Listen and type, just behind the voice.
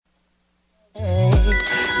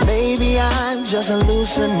just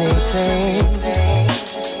hallucinating.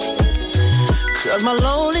 'Cause my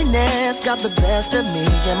loneliness got the best of me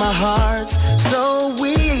and my heart's so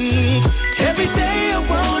weak. Every day I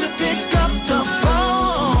wanna pick up the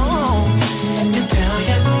phone and tell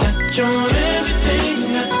you that you're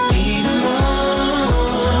everything I need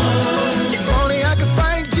more. If only I could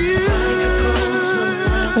find you.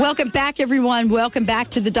 Welcome back, everyone. Welcome back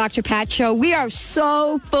to the Dr. Pat Show. We are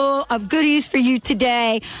so full of goodies for you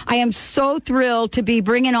today. I am so thrilled to be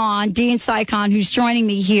bringing on Dean Sycon, who's joining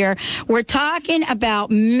me here. We're talking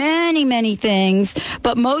about many, many things,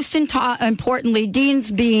 but most importantly,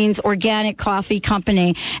 Dean's Beans Organic Coffee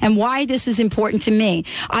Company, and why this is important to me.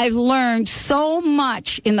 I've learned so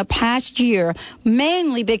much in the past year,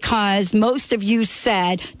 mainly because most of you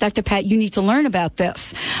said, Dr. Pat, you need to learn about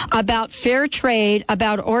this, about fair trade,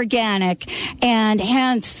 about organic, and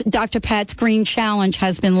hence Dr. Pat's Green Challenge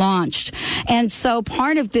has been launched. And so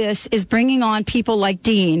part of this is bringing on people like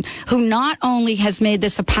Dean, who not only has made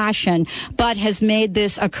this a passion, but has made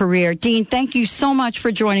this a career. Dean, thank you so much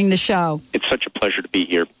for joining the show. It's such a pleasure to be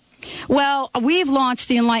here. Well, we've launched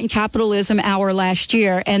the Enlightened Capitalism Hour last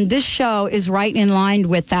year, and this show is right in line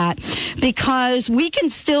with that, because we can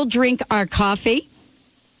still drink our coffee,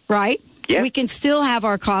 right? Yeah. We can still have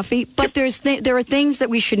our coffee, but there are things that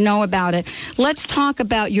we should know about it. Let's talk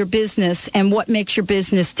about your business and what makes your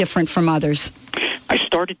business different from others. I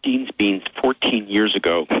started Dean's Beans 14 years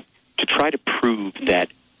ago to try to prove that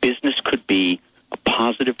business could be a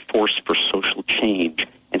positive force for social change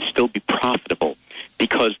and still be profitable,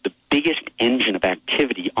 because the biggest engine of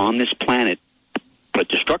activity on this planet, a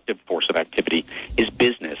destructive force of activity, is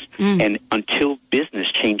business. And until business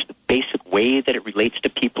changes the basic way that it relates to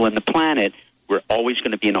people and the planet, we're always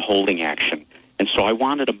going to be in a holding action. And so I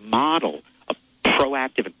wanted to model a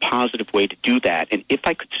proactive and positive way to do that. And if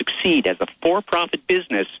I could succeed as a for-profit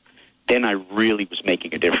business, then I really was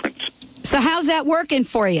making a difference. So how's that working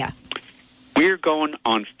for you? We're going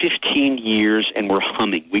on 15 years, and we're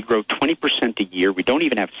humming. We grow 20% a year. We don't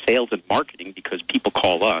even have sales and marketing because people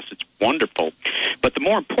call us. It's wonderful. But the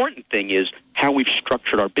more important thing is how we've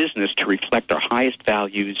structured our business to reflect our highest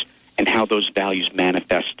values and how those values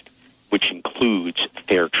manifest, which includes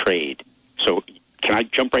fair trade. So can I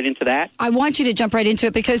jump right into that? I want you to jump right into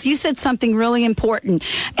it, because you said something really important.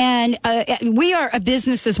 And we are a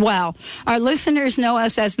business as well. Our listeners know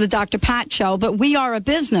us as the Dr. Pat Show, but we are a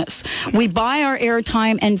business. We buy our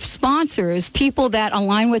airtime, and sponsors, people that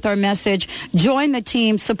align with our message, join the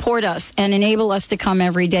team, support us, and enable us to come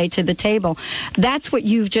every day to the table. That's what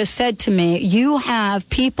you've just said to me. You have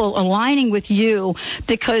people aligning with you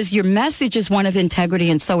because your message is one of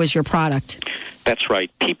integrity, and so is your product. That's right.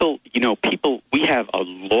 People, we have a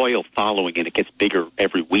loyal following, and it gets bigger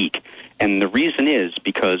every week. And the reason is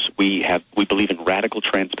because we believe in radical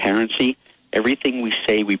transparency. Everything we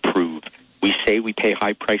say, we prove. We say we pay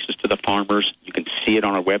high prices to the farmers. You can see it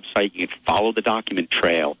on our website. You can follow the document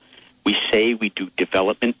trail. We say we do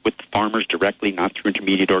development with the farmers directly, not through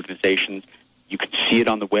intermediate organizations. You can see it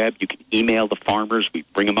on the web. You can email the farmers. We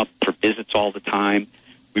bring them up for visits all the time.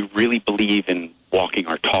 We really believe in walking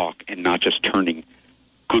our talk and not just turning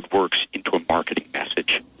good works into a marketing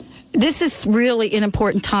message. This is really an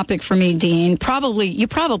important topic for me, Dean. You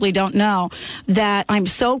probably don't know that I'm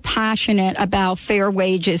so passionate about fair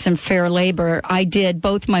wages and fair labor. I did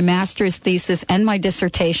both my master's thesis and my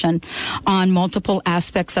dissertation on multiple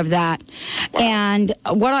aspects of that. Wow. And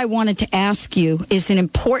what I wanted to ask you is an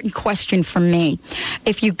important question for me.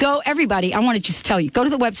 If you go, everybody, I want to just tell you, go to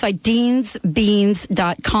the website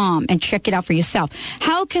deansbeans.com and check it out for yourself.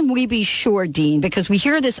 How can we be sure, Dean, because we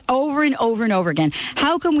hear this over and over and over again,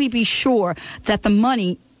 how can we be sure that the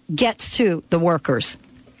money gets to the workers?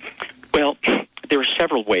 Well, there are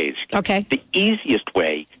several ways. Okay. The easiest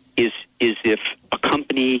way is if a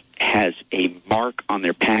company has a mark on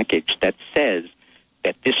their package that says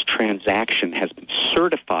that this transaction has been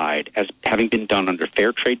certified as having been done under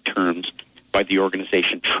fair trade terms by the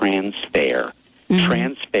organization Transfair. Mm-hmm.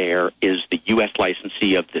 Transfair is the U.S.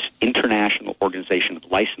 licensee of this international organization of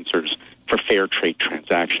licensors for fair trade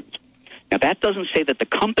transactions. Now, that doesn't say that the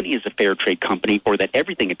company is a fair trade company or that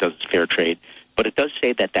everything it does is fair trade, but it does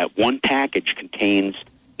say that that one package contains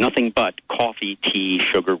nothing but coffee, tea,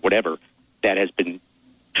 sugar, whatever, that has been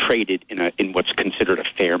traded in what's considered a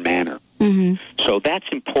fair manner. Mm-hmm. So that's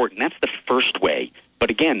important. That's the first way. But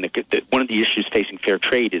again, one of the issues facing fair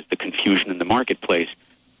trade is the confusion in the marketplace.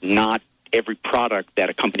 Not every product that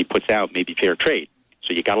a company puts out may be fair trade.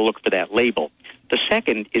 So you got to look for that label. The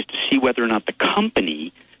second is to see whether or not the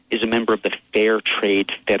company is a member of the Fair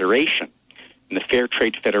Trade Federation. And the Fair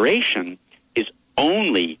Trade Federation is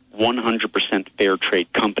only 100% fair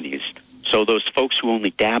trade companies. So those folks who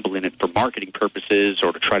only dabble in it for marketing purposes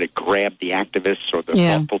or to try to grab the activists or the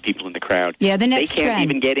thoughtful people in the crowd, the next they can't trend.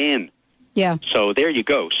 even get in. Yeah. So there you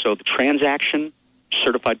go. So the transaction,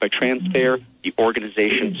 certified by Transfair, the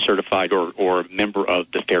organization certified or member of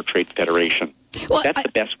the Fair Trade Federation. Well, that's the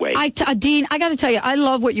best way. Dean, I got to tell you, I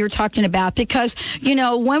love what you're talking about because,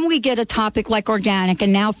 when we get a topic like organic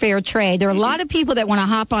and now fair trade, there are a lot of people that want to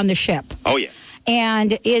hop on the ship. Oh, yeah.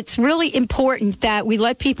 And it's really important that we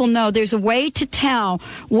let people know there's a way to tell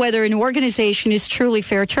whether an organization is truly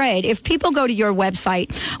fair trade. If people go to your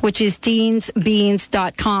website, which is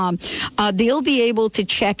deansbeans.com, they'll be able to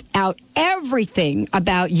check out everything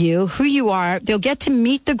about you, who you are. They'll get to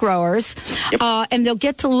meet the growers, and they'll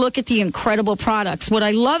get to look at the incredible products. What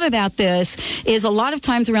I love about this is a lot of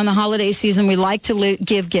times around the holiday season, we like to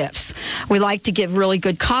give gifts. We like to give really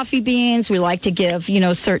good coffee beans. We like to give,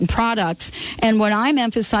 certain products. And what I'm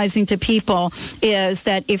emphasizing to people is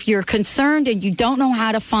that if you're concerned and you don't know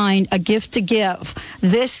how to find a gift to give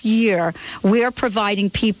this year, we're providing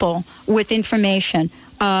people with information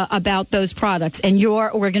about those products. And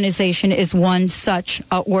your organization is one such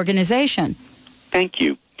organization. Thank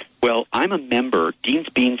you. Well, I'm a member. Dean's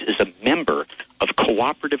Beans is a member of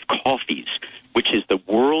Cooperative Coffees, which is the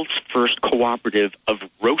world's first cooperative of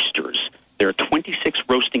roasters. There are 26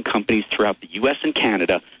 roasting companies throughout the U.S. and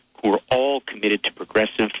Canada who are all committed to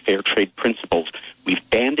progressive fair trade principles. We've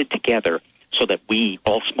banded together so that we,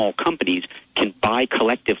 all small companies, can buy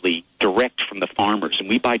collectively direct from the farmers. And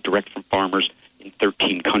we buy direct from farmers in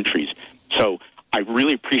 13 countries. So I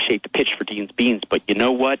really appreciate the pitch for Dean's Beans, but you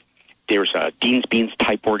know what? There's a Dean's Beans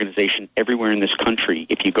type organization everywhere in this country.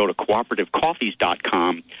 If you go to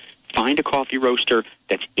cooperativecoffees.com, find a coffee roaster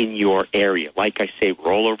that's in your area. Like I say,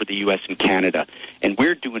 we're all over the U.S. and Canada, and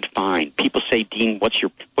we're doing fine. People say, Dean, what's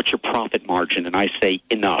your profit margin? And I say,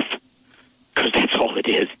 enough, because that's all it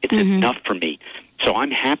is. It's enough for me. So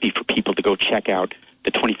I'm happy for people to go check out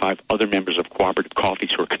the 25 other members of Cooperative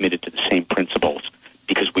Coffees who are committed to the same principles,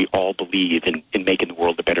 because we all believe in making the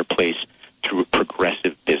world a better place through a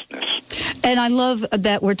progressive business. And I love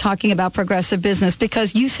that we're talking about progressive business,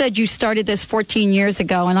 because you said you started this 14 years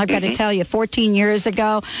ago, and I've got to tell you, 14 years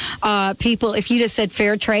ago, people, if you just said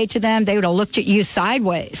fair trade to them, they would have looked at you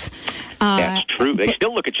sideways. That's true. They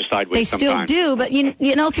still look at you sideways sometimes. They still do, but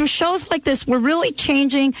you know, through shows like this, we're really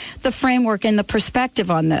changing the framework and the perspective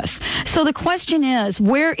on this. So the question is,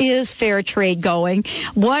 where is fair trade going?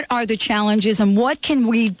 What are the challenges, and what can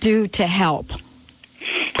we do to help?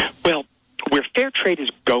 Well, where fair trade is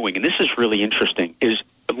going, and this is really interesting, is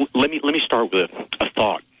let me start with a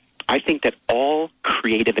thought. I think that all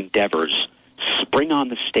creative endeavors spring on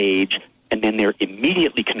the stage, and then they're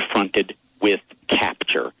immediately confronted with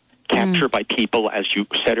capture by people, as you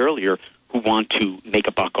said earlier, who want to make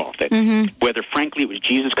a buck off it. Whether, frankly, it was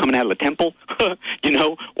Jesus coming out of the temple,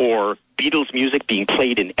 or Beatles music being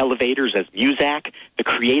played in elevators as muzak, the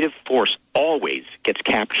creative force always gets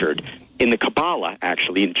captured. In the Kabbalah,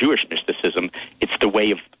 actually, in Jewish mysticism, it's the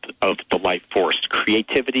way of the life force.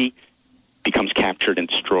 Creativity becomes captured and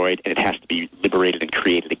destroyed, and it has to be liberated and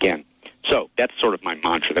created again. So that's sort of my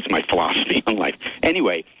mantra. That's my philosophy on life.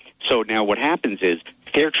 Anyway, so now what happens is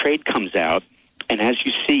fair trade comes out, and as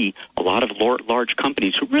you see, a lot of large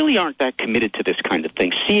companies who really aren't that committed to this kind of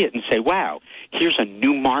thing see it and say, wow, here's a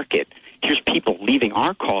new market. Here's people leaving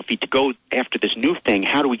our coffee to go after this new thing.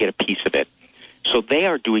 How do we get a piece of it? So they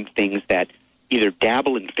are doing things that either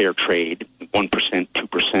dabble in fair trade, 1%,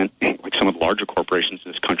 2%, like some of the larger corporations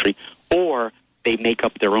in this country, or they make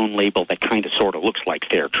up their own label that kind of sort of looks like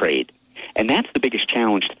fair trade. And that's the biggest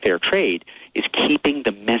challenge to fair trade, is keeping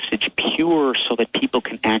the message pure so that people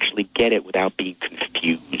can actually get it without being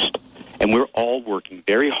confused. And we're all working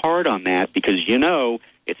very hard on that, because,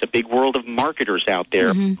 it's a big world of marketers out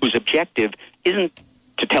there whose objective isn't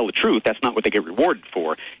to tell the truth. That's not what they get rewarded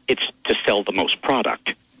for. It's to sell the most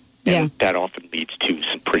product. And that often leads to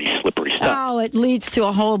some pretty slippery stuff. Oh, it leads to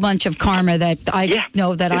a whole bunch of karma that I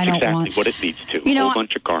know that I don't exactly want. What it leads to, a whole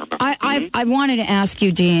bunch of karma. I wanted to ask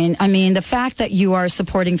you, Dean, I mean, the fact that you are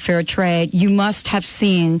supporting fair trade, you must have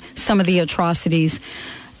seen some of the atrocities.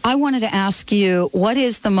 I wanted to ask you, what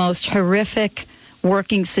is the most horrific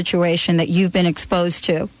working situation that you've been exposed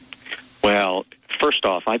to? Well, first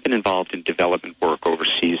off, I've been involved in development work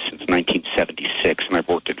overseas since 1976, and I've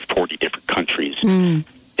worked in 40 different countries.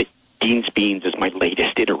 Dean's Beans is my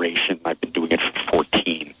latest iteration. I've been doing it for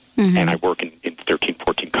 14, and I work in 13,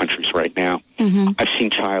 14 countries right now. I've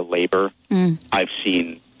seen child labor. I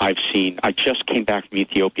just came back from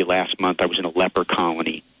Ethiopia last month. I was in a leper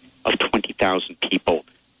colony of 20,000 people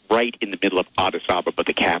right in the middle of Addis Ababa,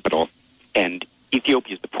 the capital, and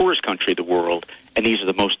Ethiopia is the poorest country of the world, and these are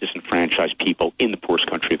the most disenfranchised people in the poorest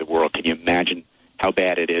country of the world. Can you imagine how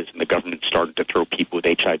bad it is? And the government started to throw people with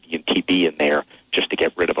HIV and TB in there just to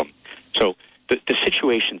get rid of them. So the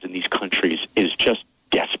situations in these countries is just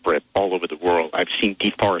desperate all over the world. I've seen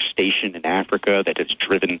deforestation in Africa that has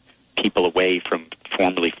driven people away from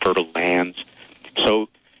formerly fertile lands. So,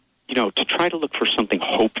 to try to look for something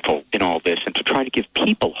hopeful in all this and to try to give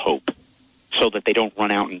people hope so that they don't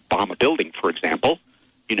run out and bomb a building, for example,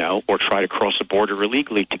 or try to cross a border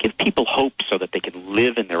illegally, to give people hope so that they can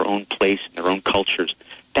live in their own place, in their own cultures.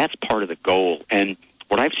 That's part of the goal. And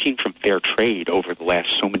what I've seen from fair trade over the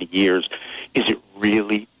last so many years is it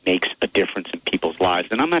really makes a difference in people's lives.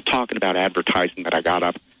 And I'm not talking about advertising that I got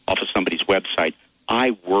off of somebody's website.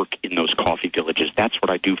 I work in those coffee villages. That's what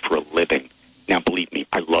I do for a living. Now, believe me,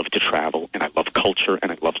 I love to travel, and I love culture,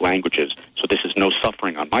 and I love languages, so this is no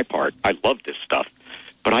suffering on my part. I love this stuff.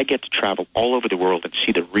 But I get to travel all over the world and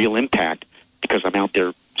see the real impact because I'm out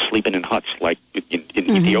there sleeping in huts like in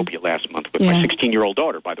Ethiopia last month with my 16-year-old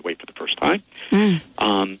daughter, by the way, for the first time. And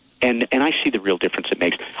I see the real difference it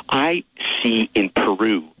makes. I see in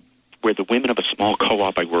Peru where the women of a small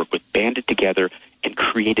co-op I work with banded together and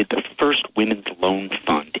created the first women's loan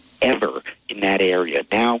fund ever in that area.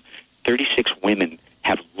 Now, 36 women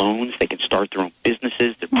have loans. They can start their own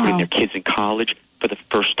businesses. They're putting their kids in college for the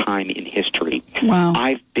first time in history. Wow.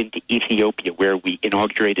 I've been to Ethiopia where we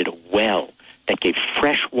inaugurated a well that gave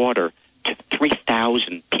fresh water to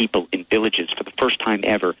 3,000 people in villages for the first time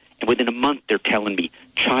ever. And within a month, they're telling me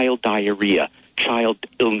child diarrhea, child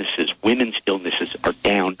illnesses, women's illnesses are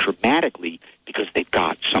down dramatically because they've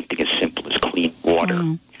got something as simple as clean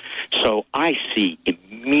water. So I see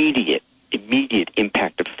immediate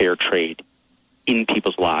impact of fair trade in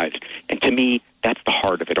people's lives. And to me, that's the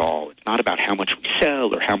heart of it all. It's not about how much we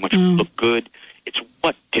sell or how much we look good. It's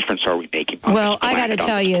what difference are we making on Well, this planet, I got to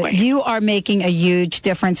tell you, planet. you are making a huge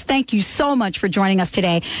difference. Thank you so much for joining us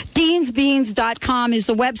today. DeansBeans.com is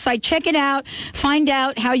the website. Check it out. Find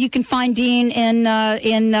out how you can find Dean in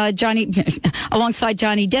Johnny, alongside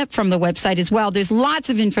Johnny Depp from the website as well. There's lots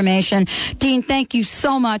of information. Dean, thank you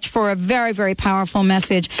so much for a very, very powerful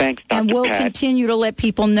message. Thanks, Dr. And we'll Pat. continue to let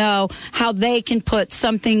people know how they can put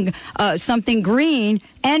something green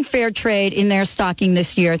and fair trade in their stocking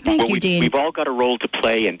this year. Thank you, Dean. We've all got a role to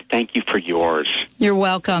play, and thank you for yours. You're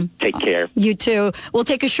welcome. Take care. You too. We'll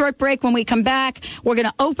take a short break. When we come back, we're going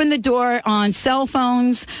to open the door on cell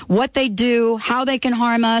phones, what they do, how they can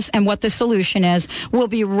harm us, and what the solution is. We'll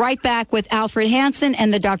be right back with Alfred Hansen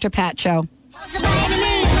and the Dr. Pat Show. First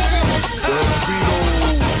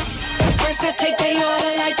I take the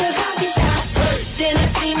order like a coffee shop. Then I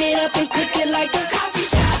steam it up and cook it like a coffee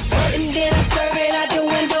shop. And then I serve it out the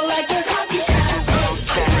window like a coffee shop.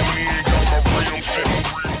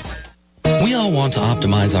 We all want to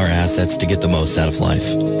optimize our assets to get the most out of life.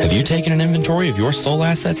 Have you taken an inventory of your soul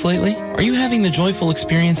assets lately? Are you having the joyful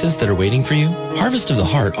experiences that are waiting for you? Harvest of the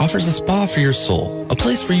Heart offers a spa for your soul, a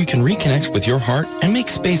place where you can reconnect with your heart and make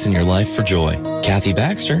space in your life for joy. Kathy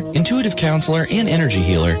Baxter, intuitive counselor and energy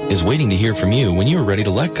healer, is waiting to hear from you when you are ready to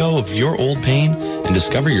let go of your old pain and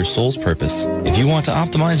discover your soul's purpose. If you want to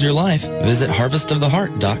optimize your life, visit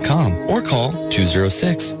harvestoftheheart.com or call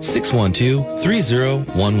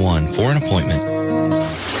 206-612-3011 for an appointment.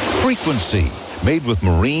 Frequency, made with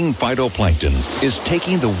marine phytoplankton, is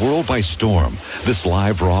taking the world by storm. This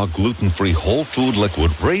live, raw, gluten-free whole food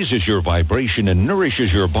liquid raises your vibration and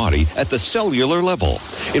nourishes your body at the cellular level.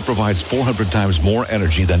 It provides 400 times more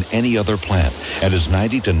energy than any other plant and is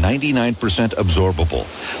 90 to 99% absorbable.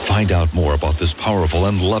 Find out more about this powerful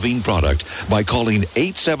and loving product by calling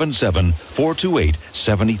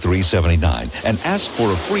 877-428-7379 and ask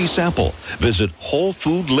for a free sample. Visit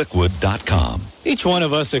WholeFoodLiquid.com. Each one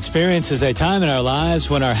of us experiences a time in our lives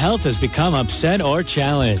when our health has become upset or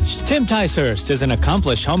challenged. Tim Ticehurst is an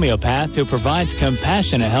accomplished homeopath who provides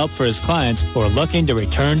compassionate help for his clients who are looking to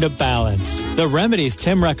return to balance. The remedies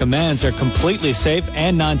Tim recommends are completely safe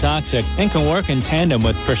and non-toxic and can work in tandem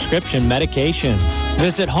with prescription medications.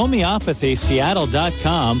 Visit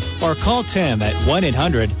homeopathyseattle.com or call Tim at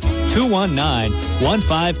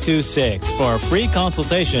 1-800-219-1526 for a free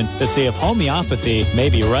consultation to see if homeopathy may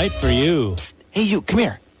be right for you. Hey, you, come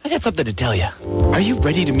here. I got something to tell you. Are you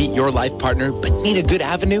ready to meet your life partner but need a good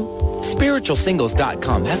avenue?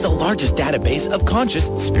 SpiritualSingles.com has the largest database of conscious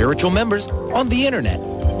spiritual members on the internet.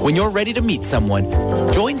 When you're ready to meet someone,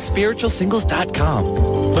 join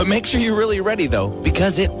SpiritualSingles.com. But make sure you're really ready, though,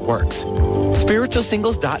 because it works.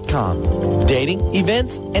 SpiritualSingles.com. Dating,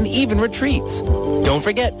 events, and even retreats. Don't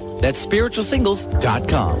forget, that's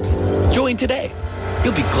SpiritualSingles.com. Join today.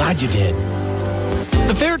 You'll be glad you did.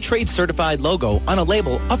 The Fair Trade Certified logo on a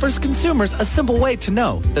label offers consumers a simple way to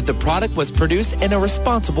know that the product was produced in a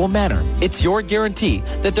responsible manner. It's your guarantee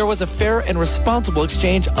that there was a fair and responsible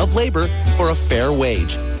exchange of labor for a fair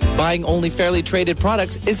wage. Buying only fairly traded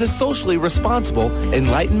products is a socially responsible,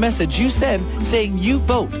 enlightened message you send saying you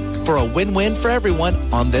vote for a win-win for everyone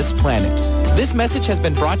on this planet. This message has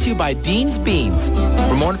been brought to you by Dean's Beans.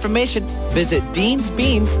 For more information, visit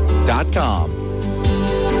deansbeans.com.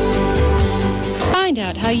 Find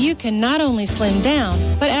out how you can not only slim down,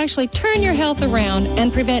 but actually turn your health around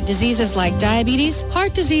and prevent diseases like diabetes,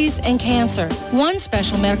 heart disease, and cancer. One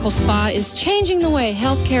special medical spa is changing the way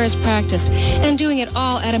healthcare is practiced and doing it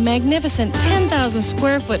all at a magnificent 10,000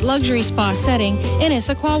 square foot luxury spa setting in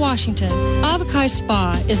Issaquah, Washington. Avokai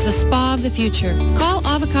Spa is the spa of the future. Call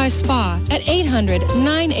Avokai Spa at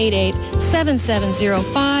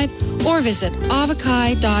 800-988-7705 or visit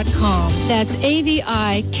avokai.com. That's AVIKAI.com.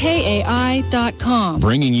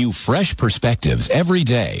 Bringing you fresh perspectives every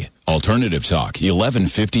day. Alternative Talk,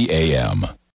 1150 AM.